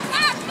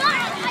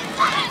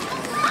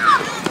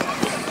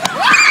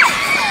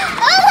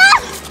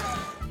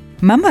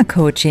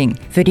Mama-Coaching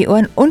für die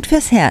Ohren und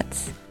fürs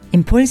Herz.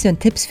 Impulse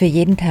und Tipps für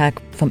jeden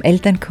Tag vom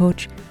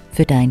Elterncoach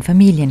für dein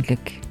Familienglück.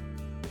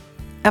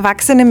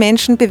 Erwachsene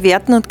Menschen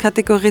bewerten und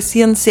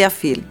kategorisieren sehr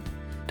viel.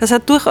 Das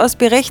hat durchaus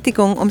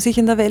Berechtigung, um sich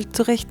in der Welt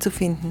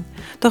zurechtzufinden.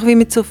 Doch wie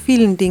mit so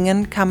vielen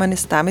Dingen kann man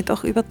es damit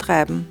auch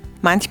übertreiben.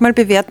 Manchmal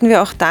bewerten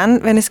wir auch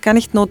dann, wenn es gar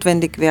nicht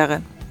notwendig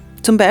wäre.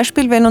 Zum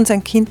Beispiel, wenn uns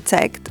ein Kind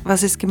zeigt,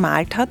 was es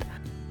gemalt hat,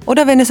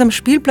 oder wenn es am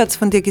Spielplatz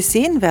von dir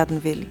gesehen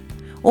werden will,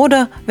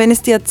 oder wenn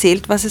es dir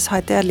erzählt, was es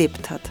heute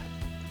erlebt hat.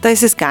 Da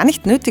ist es gar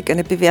nicht nötig,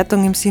 eine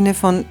Bewertung im Sinne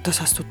von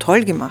 „das hast du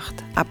toll gemacht"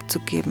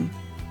 abzugeben.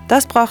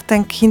 Das braucht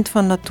dein Kind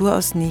von Natur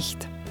aus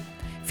nicht.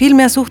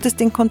 Vielmehr sucht es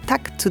den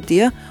Kontakt zu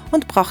dir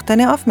und braucht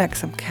deine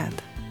Aufmerksamkeit.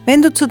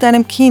 Wenn du zu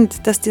deinem Kind,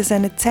 das dir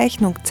seine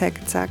Zeichnung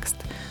zeigt, sagst: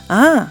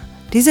 „Ah,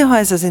 diese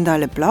Häuser sind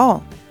alle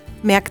blau",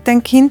 merkt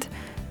dein Kind,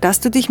 dass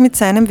du dich mit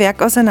seinem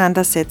Werk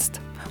auseinandersetzt.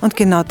 Und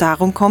genau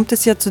darum kommt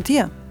es ja zu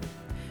dir.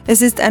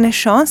 Es ist eine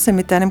Chance,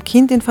 mit deinem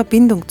Kind in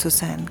Verbindung zu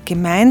sein,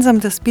 gemeinsam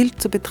das Bild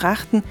zu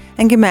betrachten,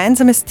 ein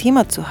gemeinsames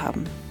Thema zu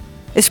haben.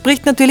 Es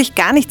spricht natürlich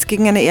gar nichts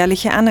gegen eine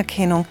ehrliche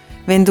Anerkennung,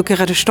 wenn du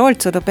gerade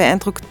stolz oder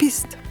beeindruckt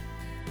bist.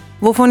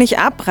 Wovon ich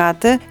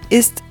abrate,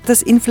 ist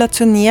das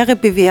inflationäre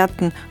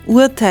Bewerten,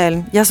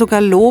 Urteilen, ja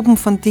sogar Loben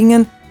von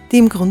Dingen, die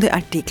im Grunde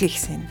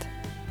alltäglich sind.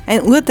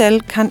 Ein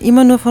Urteil kann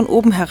immer nur von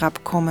oben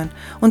herabkommen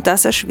und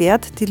das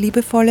erschwert die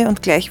liebevolle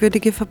und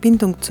gleichwürdige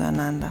Verbindung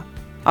zueinander.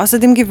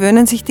 Außerdem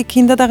gewöhnen sich die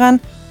Kinder daran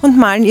und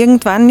malen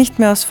irgendwann nicht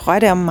mehr aus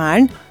Freude am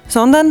Malen,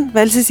 sondern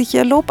weil sie sich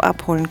ihr Lob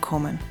abholen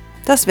kommen.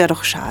 Das wäre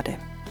doch schade.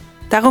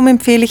 Darum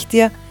empfehle ich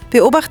dir,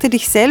 beobachte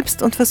dich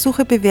selbst und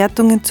versuche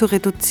Bewertungen zu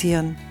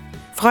reduzieren.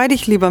 Freu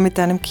dich lieber mit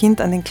deinem Kind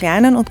an den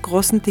kleinen und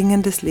großen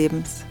Dingen des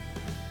Lebens.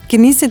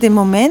 Genieße den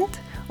Moment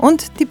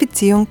und die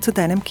Beziehung zu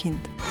deinem Kind.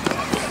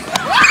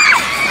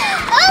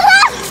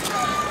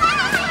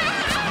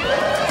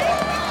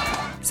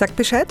 Sag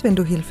Bescheid, wenn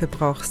du Hilfe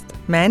brauchst.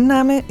 Mein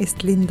Name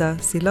ist Linda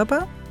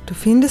Silaba. Du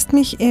findest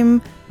mich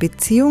im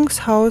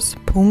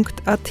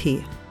beziehungshaus.at.